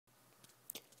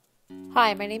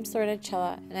Hi, my name is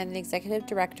Loretta, and I'm the Executive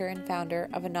Director and founder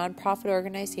of a nonprofit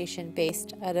organization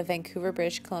based out of Vancouver,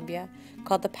 British Columbia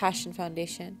called the Passion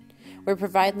Foundation, where we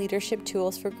provide leadership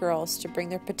tools for girls to bring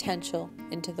their potential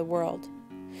into the world.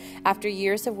 After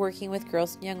years of working with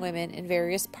girls and young women in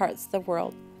various parts of the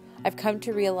world, I've come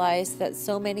to realize that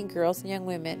so many girls and young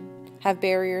women have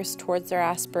barriers towards their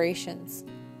aspirations.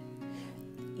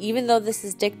 Even though this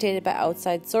is dictated by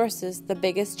outside sources, the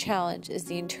biggest challenge is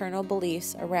the internal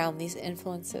beliefs around these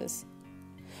influences.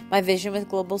 My vision with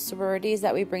Global Sorority is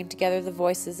that we bring together the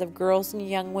voices of girls and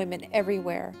young women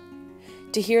everywhere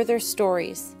to hear their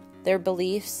stories, their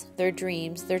beliefs, their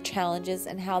dreams, their challenges,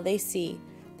 and how they see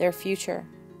their future,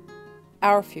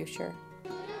 our future.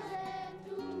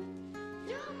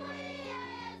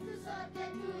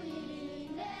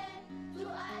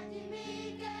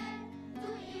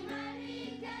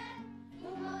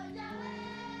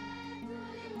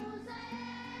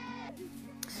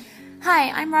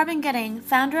 Hi, I'm Robin Gooding,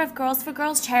 founder of Girls for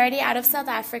Girls charity out of South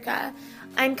Africa.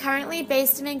 I'm currently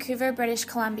based in Vancouver, British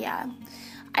Columbia.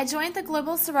 I joined the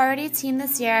Global Sorority team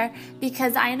this year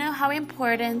because I know how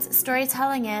important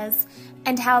storytelling is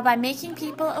and how by making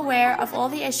people aware of all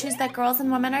the issues that girls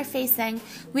and women are facing,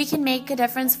 we can make a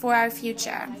difference for our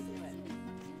future.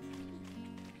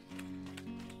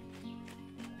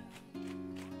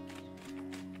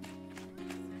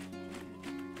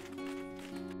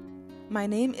 My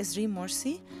name is Reem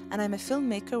Morsi, and I'm a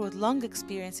filmmaker with long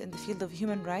experience in the field of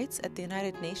human rights at the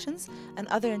United Nations and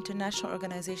other international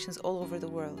organizations all over the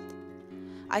world.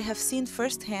 I have seen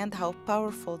firsthand how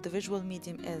powerful the visual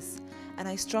medium is, and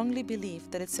I strongly believe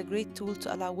that it's a great tool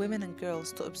to allow women and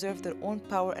girls to observe their own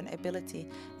power and ability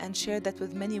and share that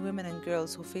with many women and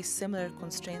girls who face similar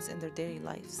constraints in their daily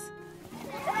lives.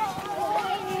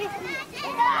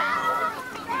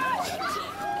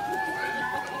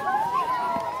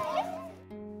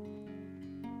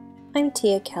 I'm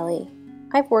Tia Kelly.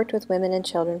 I've worked with women and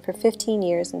children for 15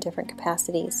 years in different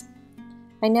capacities.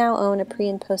 I now own a pre-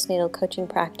 and postnatal coaching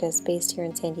practice based here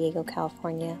in San Diego,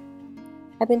 California.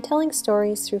 I've been telling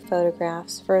stories through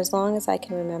photographs for as long as I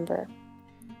can remember.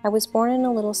 I was born in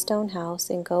a little stone house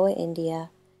in Goa, India,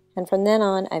 and from then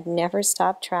on I've never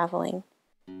stopped traveling.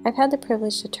 I've had the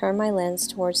privilege to turn my lens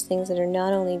towards things that are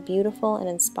not only beautiful and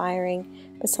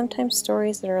inspiring, but sometimes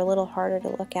stories that are a little harder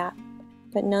to look at,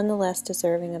 but nonetheless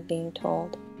deserving of being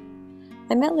told.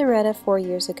 I met Loretta 4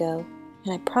 years ago,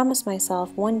 and I promised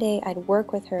myself one day I'd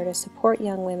work with her to support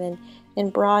young women in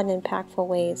broad and impactful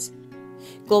ways.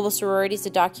 Global Sorority is a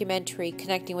documentary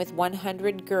connecting with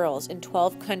 100 girls in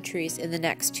 12 countries in the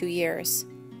next 2 years.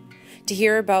 To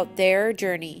hear about their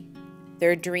journey,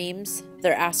 their dreams,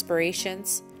 their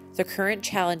aspirations, their current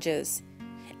challenges,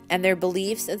 and their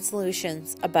beliefs and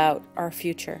solutions about our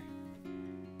future.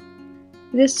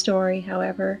 This story,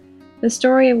 however, the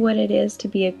story of what it is to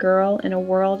be a girl in a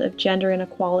world of gender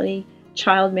inequality,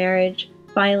 child marriage,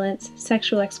 violence,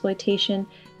 sexual exploitation,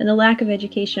 and the lack of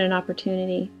education and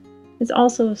opportunity, is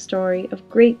also a story of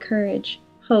great courage,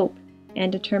 hope,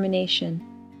 and determination.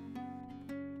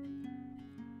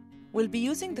 We'll be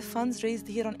using the funds raised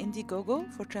here on Indiegogo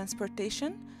for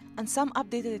transportation and some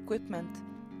updated equipment,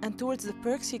 and towards the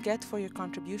perks you get for your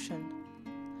contribution.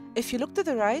 If you look to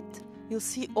the right, you'll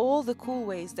see all the cool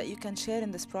ways that you can share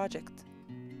in this project.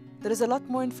 There is a lot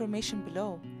more information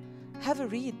below. Have a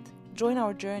read, join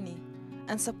our journey,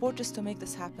 and support us to make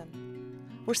this happen.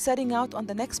 We're setting out on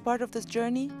the next part of this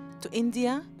journey to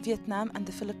India, Vietnam, and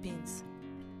the Philippines.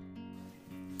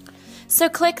 So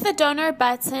click the donor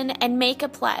button and make a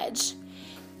pledge.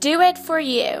 Do it for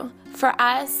you, for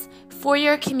us, for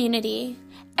your community.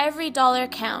 Every dollar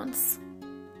counts.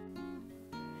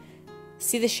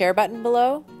 See the share button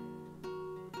below?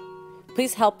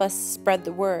 Please help us spread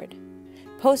the word.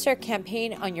 Post our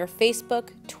campaign on your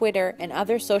Facebook, Twitter, and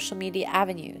other social media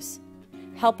avenues.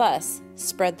 Help us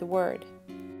spread the word.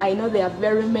 I know there are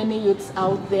very many youths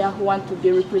out there who want to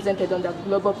be represented on the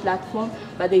global platform,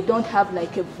 but they don't have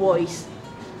like a voice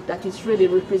that is really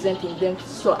representing them.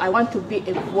 So I want to be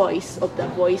a voice of the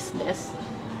voiceless,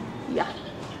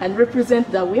 and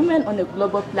represent the women on a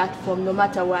global platform no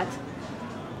matter what.